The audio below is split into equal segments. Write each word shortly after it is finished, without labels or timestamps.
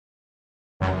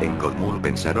En común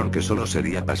pensaron que solo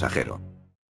sería pasajero.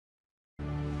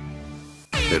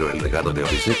 Pero el legado de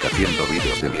Odisek haciendo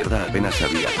vídeos de mierda apenas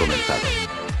había comenzado.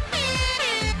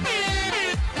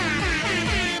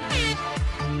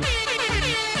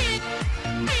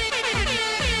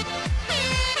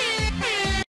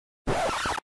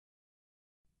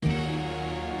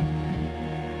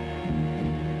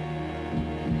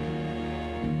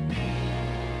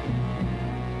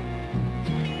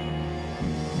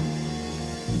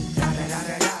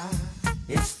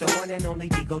 It's the one and only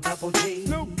Dogg double G.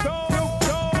 Snoop Dogg.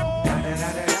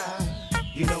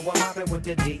 You know I'm mobbing with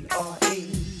the D-R-E.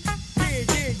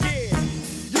 Yeah.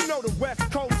 You know the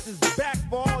West Coast is back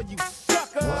for all you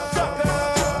suckers.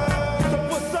 So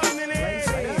put something in there.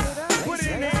 Put it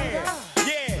in there.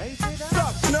 Yeah.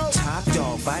 Suck, Snoop. Top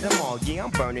dog, bite them all, yeah,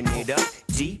 I'm burning it up.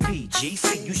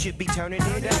 DPGC, you should be turning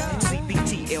it up.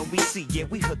 CBT, LBC, yeah,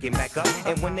 we hooking back up.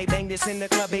 And when they bang this in the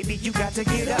club, baby, you got to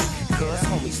get up. Cause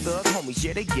homies, thug homies,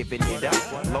 yeah, they giving it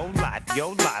up. Low life, yo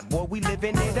life, boy, we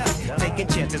living it up. Taking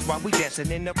chances while we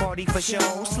dancing in the party for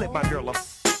show. Slip my girl up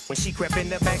when she crept in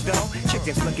the back door.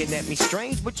 Chickens looking at me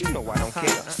strange, but you know I don't care.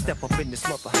 Step up in this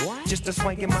mother, just a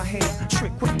swank in my hair.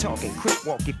 Trick, quit talking, quick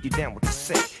walk if you down with the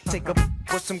set. Take a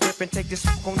with some grip and take this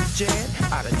on the jet.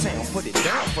 Out of town, put it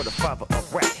down for the father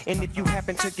of rap. And if you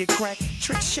happen to get cracked,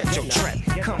 trick, shut your trap.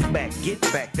 Come back, get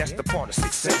back, that's the part of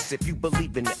success. If you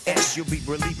believe in the S, you'll be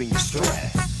relieving your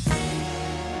stress.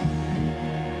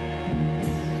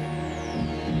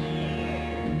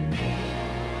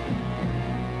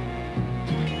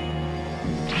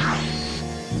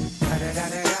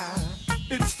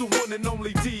 It's the one and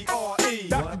only D.R.E.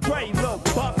 Dr. Dre, Lil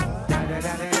Buff.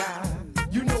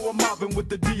 You know I'm mobbing with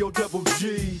the D.O. double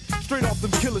G. Straight off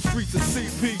them killer streets of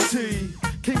CPT.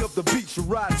 King of the beach, you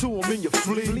ride to him in your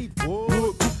fleet. Wood,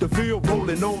 whoop the field,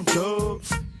 rolling on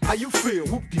dubs. How you feel?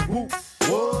 Whoop-de-whoop.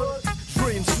 What?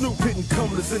 Dre and Snoop hitting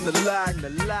cumblers in the lag.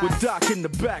 With Doc in the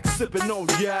back, sipping on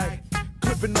yak.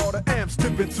 Clipping all the amps,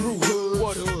 dipping through hood.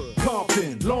 What hood?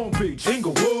 Compton, Long Beach,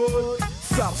 Inglewood.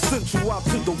 South Central out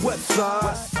to the west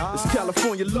side. It's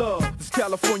California love, it's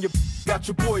California. Got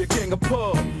your boy a gang of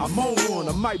pub. I'm on one,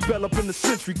 I might bell up in the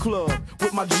Century Club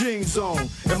with my jeans on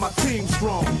and my team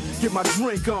strong. Get my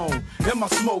drink on and my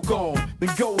smoke on,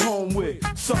 then go home with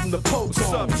something to poke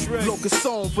on. Locust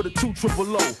song for the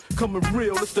 200. Coming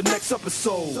real, it's the next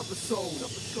episode.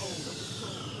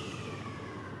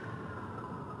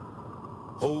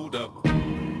 Hold up,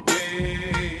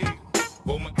 wait,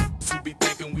 for my who be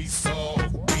thinking we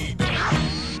soft, we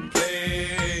don't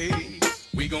play.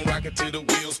 We gon' rock it till the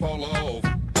wheels fall off.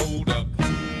 Hold up,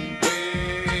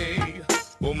 wait,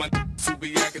 for my who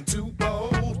be acting too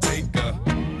bold. Take a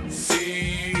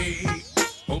seat.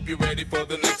 Hope you're ready for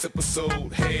the next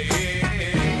episode. Hey.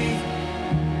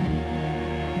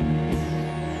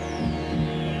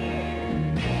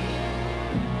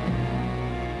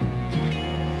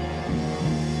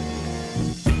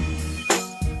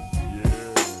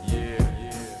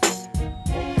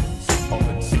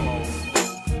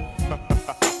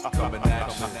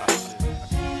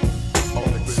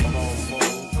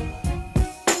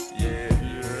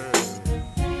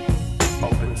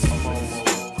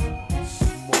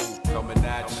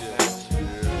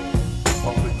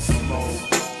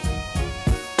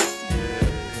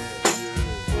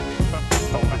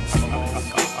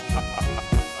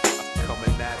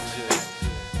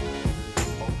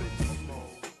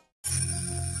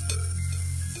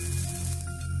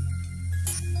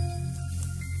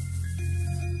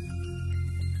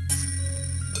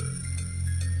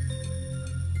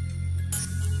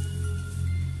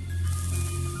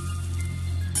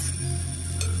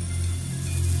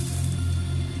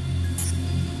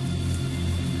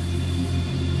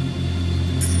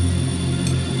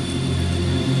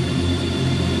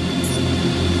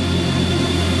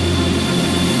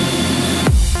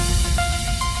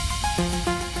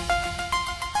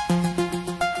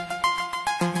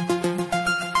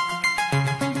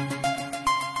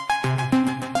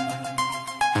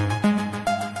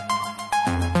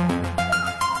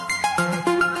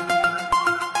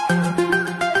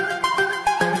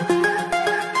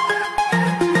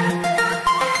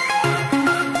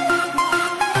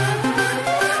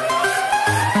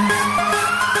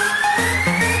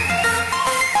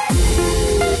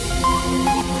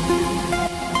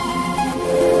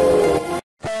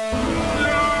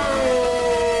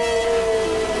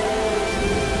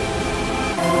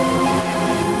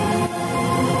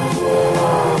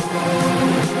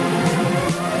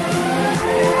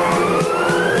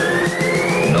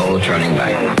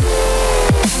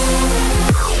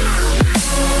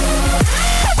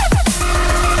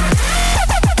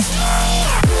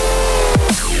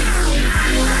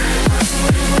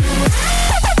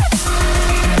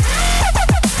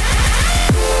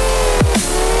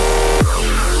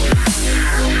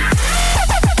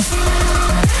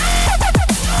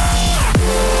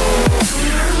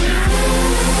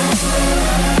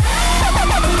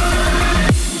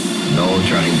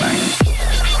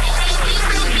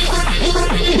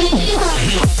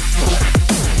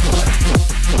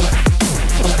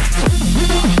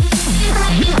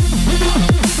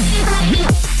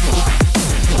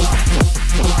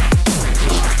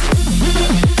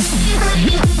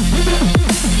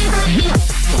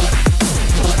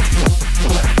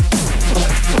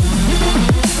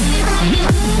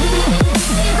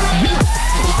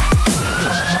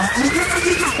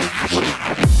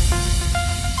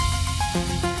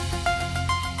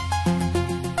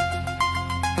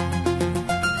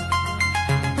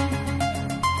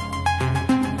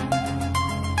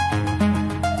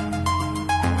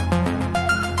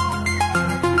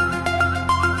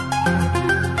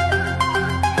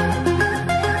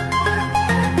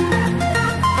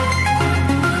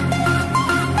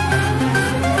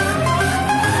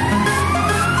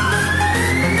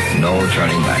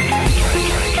 turning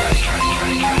back.